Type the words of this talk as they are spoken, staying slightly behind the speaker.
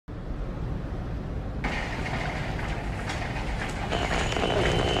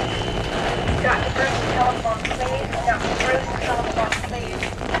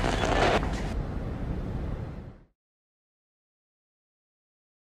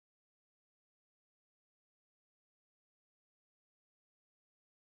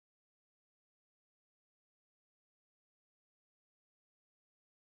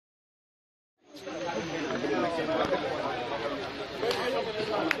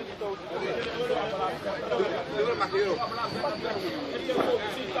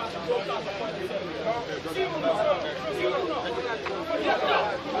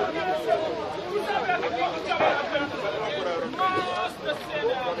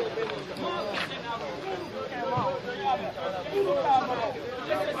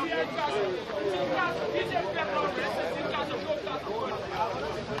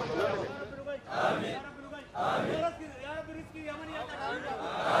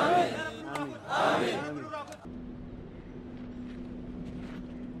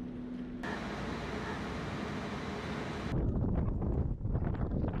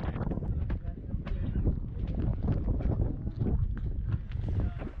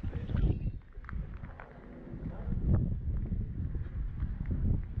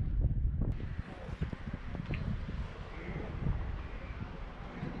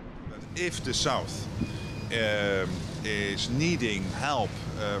If the South is needing help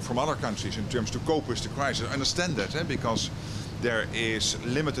from other countries in terms to cope with the crisis, I understand that, because there is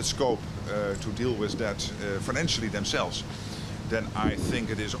limited scope to deal with that financially themselves, then I think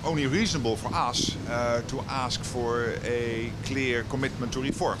it is only reasonable for us to ask for a clear commitment to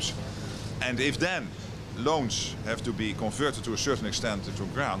reforms. And if then loans have to be converted to a certain extent into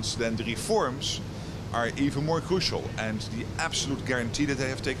grants, then the reforms are even more crucial and the absolute guarantee that they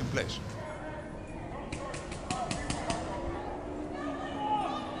have taken place.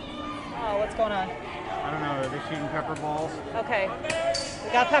 Oh, what's going on? I don't know, are they shooting pepper balls? Okay,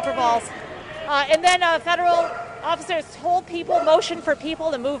 we got pepper balls. And then federal officers told people, motioned for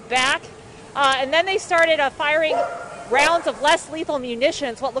people to move back. And then they started firing rounds of less lethal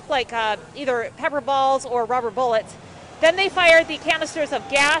munitions, what looked like either pepper balls or rubber bullets. Then they fired the canisters of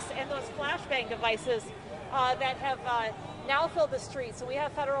gas and those flashbang devices that have now filled the streets. So we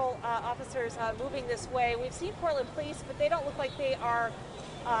have federal officers moving this way. We've seen Portland police, but they don't look like they are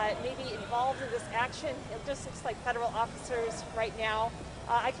maybe involved in this action. It just looks like federal officers right now.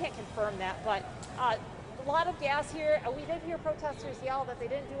 I can't confirm that, but a lot of gas here. We did hear protesters yell that they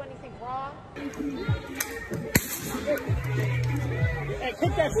didn't do anything wrong. Hey,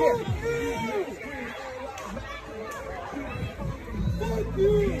 kick that shit!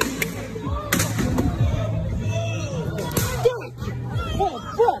 Oh,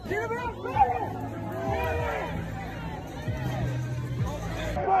 fuck!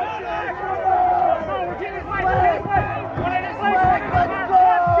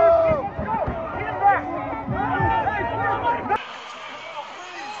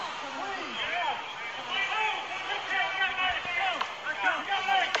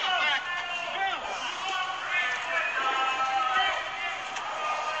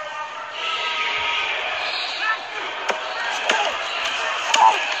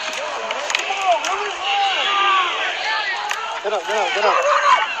 Get up, get up, get up.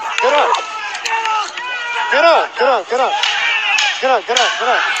 Get up. Get up, get up, get up. Get up, get up, get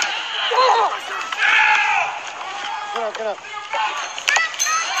up. Get up, get up.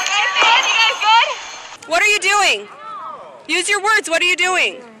 Hey, you guys good? What are you doing? Use your words. What are you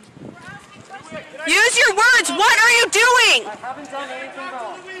doing? Use your words. What are you doing? I haven't done anything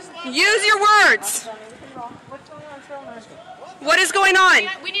wrong. Use your words. What's going on, Salto Maestro? What is going on?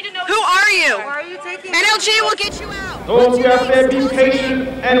 We need to know. Who are you? Why are you taking? NLG will get you out. Those who have said be patient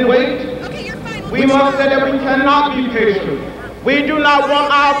and wait, Okay, you're fine. we must say that we cannot be patient. We do not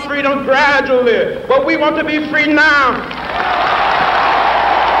want our freedom gradually, but we want to be free now.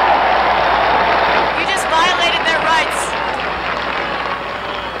 You just violated their rights.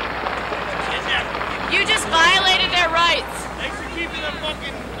 You just violated their rights. Thanks for keeping them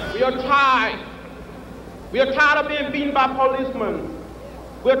fucking. We are tired. We are tired of being beaten by policemen.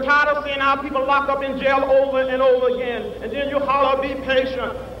 We're tired of seeing our people locked up in jail over and over again. And then you holler, be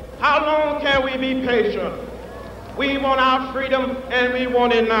patient. How long can we be patient? We want our freedom and we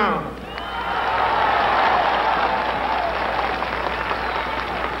want it now.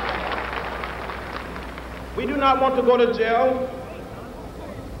 We do not want to go to jail,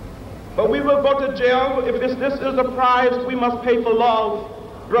 but we will go to jail if this is the price we must pay for love,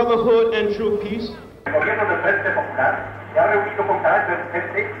 brotherhood, and true peace. El gobierno del Frente Popular se ha reunido con carácter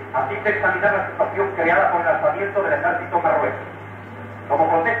urgente a fin de examinar la situación creada por el alzamiento del ejército marroquí. Como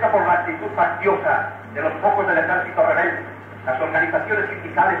protesta por la actitud facciosa de los pocos del ejército rebelde, las organizaciones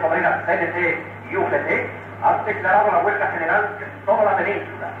sindicales obreras CNT y UGT han declarado la huelga general en toda la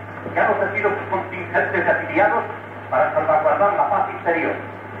península y han ofrecido sus contingentes de afiliados para salvaguardar la paz interior.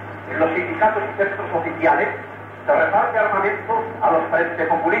 En los sindicatos y centros oficiales se reparte armamento a los frente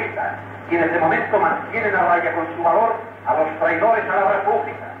populistas, quienes de momento mantienen a raya con su valor a los traidores a la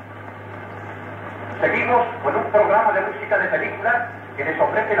República. Seguimos con un programa de música de películas que les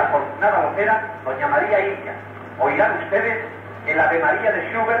ofrece la afortunada vocera doña María Iña. Oirán ustedes el Ave María de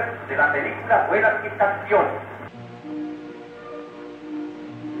Schubert de la película Vuelas mis canciones.